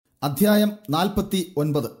അധ്യായം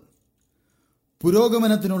 49.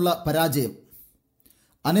 പുരോഗമനത്തിനുള്ള പരാജയം.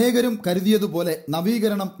 അനേകരും കരുതിയതുപോലെ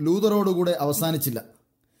നവീകരണം ലൂതറോടുകൂടെ അവസാനിച്ചില്ല.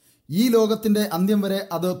 ഈ ലോകത്തിന്റെ അന്ത്യം വരെ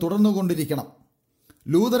അത് തുടർന്നുകൊണ്ടിരിക്കണം.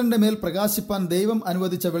 ലൂതറിന്റെ മേൽ പ്രകാശിപ്പാൻ ദൈവം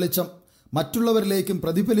അനുവദിച്ച വെളിച്ചം മറ്റുള്ളവരിലേക്കും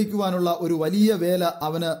പ്രതിഫലിക്കുവാനുള്ള ഒരു വലിയ വേല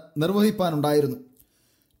അവന് നിർവഹിപ്പാനുണ്ടായിരുന്നു.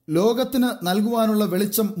 ലോകത്തിന് നൽകുവാനുള്ള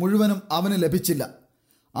വെളിച്ചം മുഴുവനും അവന് ലഭിച്ചില്ല.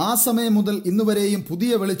 ആ സമയം മുതൽ ഇന്നുവരെയും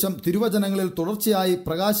പുതിയ വെളിച്ചം തിരുവചനങ്ങളിൽ തുടർച്ചയായി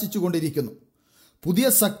പ്രകാശിച്ചുകൊണ്ടിരിക്കുന്നു. പുതിയ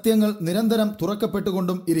സത്യങ്ങൾ നിരന്തരം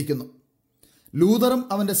തുറക്കപ്പെട്ടുകൊണ്ടും ഇരിക്കുന്നു. ലൂതറും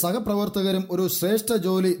അവന്റെ സഹപ്രവർത്തകരും ഒരു ശ്രേഷ്ഠ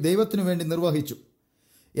ജോലി ദൈവത്തിനു വേണ്ടി നിർവഹിച്ചു.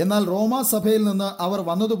 എന്നാൽ റോമാ സഭയിൽ നിന്ന് അവർ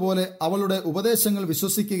വന്നതുപോലെ അവളുടെ ഉപദേശങ്ങൾ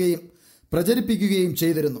വിശ്വസിക്കുകയും പ്രചരിപ്പിക്കുകയും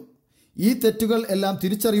ചെയ്തിരുന്നു. ഈ തെറ്റുകൾ എല്ലാം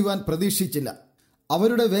തിരിച്ചറിയുവാൻ പ്രതീക്ഷിച്ചില്ല.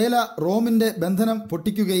 അവരുടെ വേല റോമിന്റെ ബന്ധനം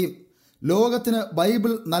പൊട്ടിക്കുകയും ലോകത്തിന്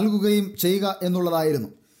ബൈബിൾ നൽകുകയും ചെയ്യുക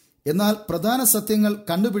എന്നുള്ളതായിരുന്നു. എന്നാൽ പ്രധാന സത്യങ്ങൾ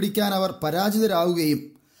കണ്ടുപിടിക്കാൻ അവർ പരാജിതരാകുകയും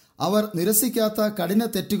അവർ നിരസിക്കാത്ത കഠിന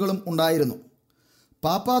തെറ്റുകളും ഉണ്ടായിരുന്നു.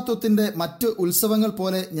 പാപ്പാത്വത്തിന്റെ മറ്റ് ഉത്സവങ്ങൾ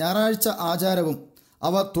പോലെ ഞായറാഴ്ച ആചാരവും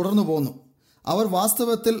അവർ തുടർന്നു പോന്നു. അവർ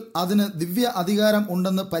വാസ്തവത്തിൽ അതിന് ദിവ്യ അധികാരം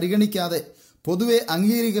ഉണ്ടെന്ന് പരിഗണിക്കാതെ പൊതുവെ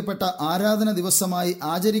അംഗീകരിക്കപ്പെട്ട ആരാധന ദിവസമായി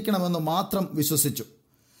ആചരിക്കണമെന്ന് മാത്രം വിശ്വസിച്ചു.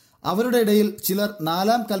 അവരുടെ ഇടയിൽ ചിലർ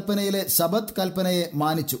 4-ാം കൽപ്പനയിലെ ശബത്ത് കൽപ്പനയെ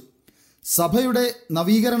മാനിച്ചു. സഭയുടെ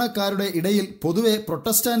നവീകരണക്കാരുടെ ഇടയിൽ പൊതുവെ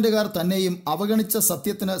പ്രൊട്ടസ്റ്റാന്റുകാർ തന്നെയും അവഗണിച്ച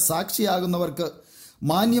സത്യത്തിന് സാക്ഷിയാകുന്നവർക്ക്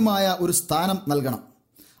മാന്യമായ ഒരു സ്ഥാനം നൽകണം.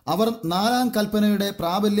 അവർ 4-ാം കൽപ്പനയുടെ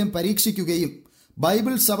പ്രാബല്യം പരീക്ഷിക്കുകയും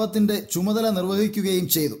ബൈബിൾ ശബത്തിന്റെ ചുമതല നിർവഹിക്കുകയും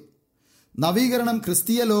ചെയ്തു. നവീകരണം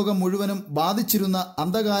ക്രിസ്തീയ ലോകം മുഴുവനും ബാധിച്ചിരുന്ന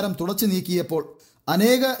അന്ധകാരം തുടച്ചു നീക്കിയപ്പോൾ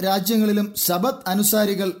അനേക രാജ്യങ്ങളിലും ശബത്ത്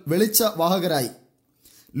അനുസാരികൾ വെളിച്ച വാഹകരായി.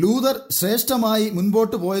 ലൂതർ ശ്രേഷ്ഠമായി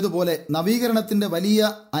മുൻപോട്ട് പോയതുപോലെ നവീകരണത്തിന്റെ വലിയ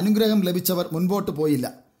അനുഗ്രഹം ലഭിച്ചവർ മുൻപോട്ട് പോയില്ല.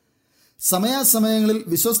 സമയാസമയങ്ങളിൽ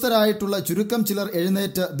വിശ്വസ്തരായിട്ടുള്ള ചുരുക്കം ചിലർ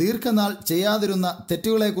എഴുന്നേറ്റ് ദീർഘനാൾ ചെയ്യാതിരുന്ന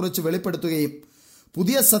തെറ്റുകളെക്കുറിച്ച് വെളിപ്പെടുത്തുകയും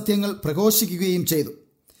പുതിയ സത്യങ്ങൾ പ്രഘോഷിക്കുകയും ചെയ്തു.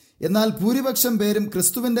 എന്നാൽ ഭൂരിപക്ഷം പേരും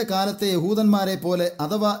ക്രിസ്തുവിന്റെ കാലത്തെ യഹൂദന്മാരെ പോലെ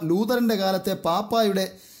അഥവാ ലൂതറിന്റെ കാലത്തെ പാപ്പായുടെ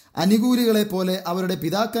അനുകൂലികളെ പോലെ അവരുടെ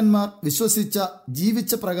പിതാക്കന്മാർ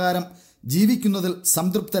ജീവിച്ച പ്രകാരം ജീവിക്കുന്നതിൽ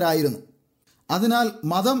സംതൃപ്തരായിരുന്നു. അതിനാൽ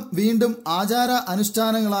മതം വീണ്ടും ആചാര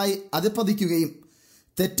അനുഷ്ഠാനങ്ങളായി അധപ്പതിക്കുകയും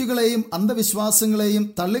തെറ്റുകളെയും അന്ധവിശ്വാസങ്ങളെയും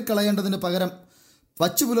തള്ളിക്കളയേണ്ടതിന് പകരം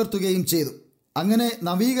വച്ചുപുലർത്തുകയും ചെയ്തു. അങ്ങനെ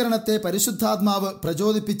നവീകരണത്തെ പരിശുദ്ധാത്മാവ്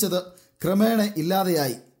പ്രചോദിപ്പിച്ചത് ക്രമേണ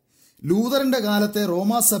ഇല്ലാതെയായി. ലൂതറിന്റെ കാലത്തെ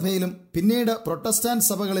റോമാസഭയിലും പിന്നീട് പ്രൊട്ടസ്റ്റാന്റ്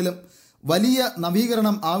സഭകളിലും വലിയ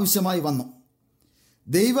നവീകരണം ആവശ്യമായി വന്നു.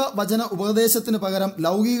 ദൈവവചന ഉപദേശത്തിന് പകരം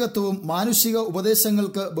ലൗകികത്വവും മാനുഷിക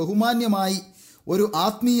ഉപദേശങ്ങൾക്ക് ബഹുമാന്യമായി ഒരു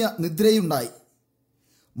ആത്മീയ നിദ്രയുണ്ടായി.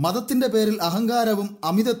 മതത്തിന്റെ പേരിൽ അഹങ്കാരവും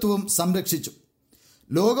അമിതത്വവും സംരക്ഷിച്ചു.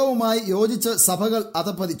 ലോകവുമായി യോജിച്ച് സഭകൾ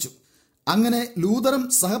അധപ്പതിച്ചു. അങ്ങനെ ലൂതറും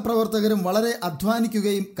സഹപ്രവർത്തകരും വളരെ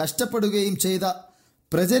അധ്വാനിക്കുകയും കഷ്ടപ്പെടുകയും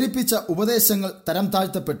പ്രചരിപ്പിച്ച ഉപദേശങ്ങൾ തരം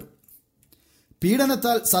താഴ്ത്തപ്പെട്ടു.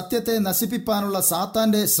 പീഡനത്താൽ സത്യത്തെ നശിപ്പിക്കാനുള്ള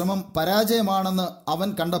സാത്താന്റെ ശ്രമം പരാജയമാണെന്ന് അവൻ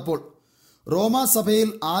കണ്ടപ്പോൾ റോമാസഭയിൽ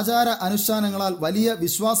ആചാര അനുഷ്ഠാനങ്ങളാൽ വലിയ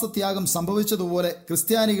വിശ്വാസത്യാഗം സംഭവിച്ചതുപോലെ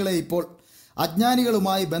ക്രിസ്ത്യാനികളെ ഇപ്പോൾ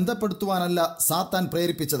അജ്ഞാനികളുമായി ബന്ധപ്പെടുത്തുവാനല്ല സാത്താൻ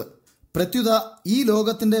പ്രേരിപ്പിച്ചത്. പ്രത്യുത ഈ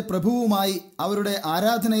ലോകത്തിന്റെ പ്രഭുവുമായി അവരുടെ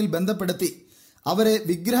ആരാധനയിൽ ബന്ധപ്പെടുത്തി അവരെ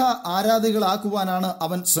വിഗ്രഹ ആരാധികളാക്കുവാനാണ്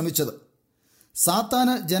അവൻ ശ്രമിച്ചത്.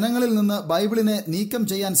 സാത്താന് ജനങ്ങളിൽ നിന്ന് ബൈബിളിനെ നീക്കം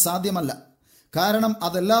ചെയ്യാൻ സാധ്യമല്ല, കാരണം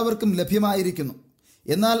അതെല്ലാവർക്കും ലഭ്യമായിരിക്കുന്നു.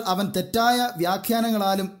 എന്നാൽ അവൻ തെറ്റായ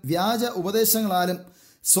വ്യാഖ്യാനങ്ങളാലും വ്യാജ ഉപദേശങ്ങളാലും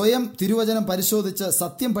സ്വയം തിരുവചനം പരിശോധിച്ച്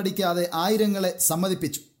സത്യം പഠിക്കാതെ ആയിരങ്ങളെ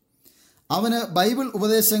സമ്മതിപ്പിച്ചു. അവന് ബൈബിൾ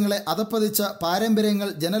ഉപദേശങ്ങളെ അധപ്പതിച്ച പാരമ്പര്യങ്ങൾ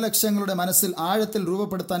ജനലക്ഷങ്ങളുടെ മനസ്സിൽ ആഴത്തിൽ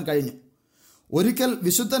രൂപപ്പെടുത്താൻ കഴിഞ്ഞു. ഒരിക്കൽ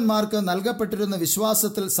വിശുദ്ധന്മാർക്ക് നൽകപ്പെട്ടിരുന്ന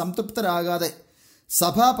വിശ്വാസത്തിൽ സംതൃപ്തരാകാതെ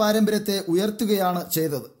സഭാ പാരമ്പര്യത്തെ ഉയർത്തുകയാണ്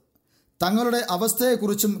ചെയ്തത്. തങ്ങളുടെ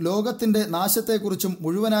അവസ്ഥയെക്കുറിച്ചും ലോകത്തിന്റെ നാശത്തെക്കുറിച്ചും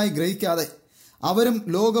മുഴുവനായി ഗ്രഹിക്കാതെ അവരും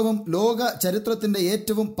ലോകവും ലോക ചരിത്രത്തിന്റെ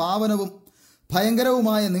ഏറ്റവും പാവനവും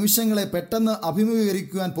ഭയങ്കരവുമായ നിമിഷങ്ങളെ പെട്ടെന്ന്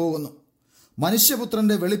അഭിമുഖീകരിക്കുവാൻ പോകുന്നു.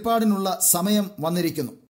 മനുഷ്യപുത്രന്റെ വെളിപ്പാടിനുള്ള സമയം വന്നിരിക്കുന്നു.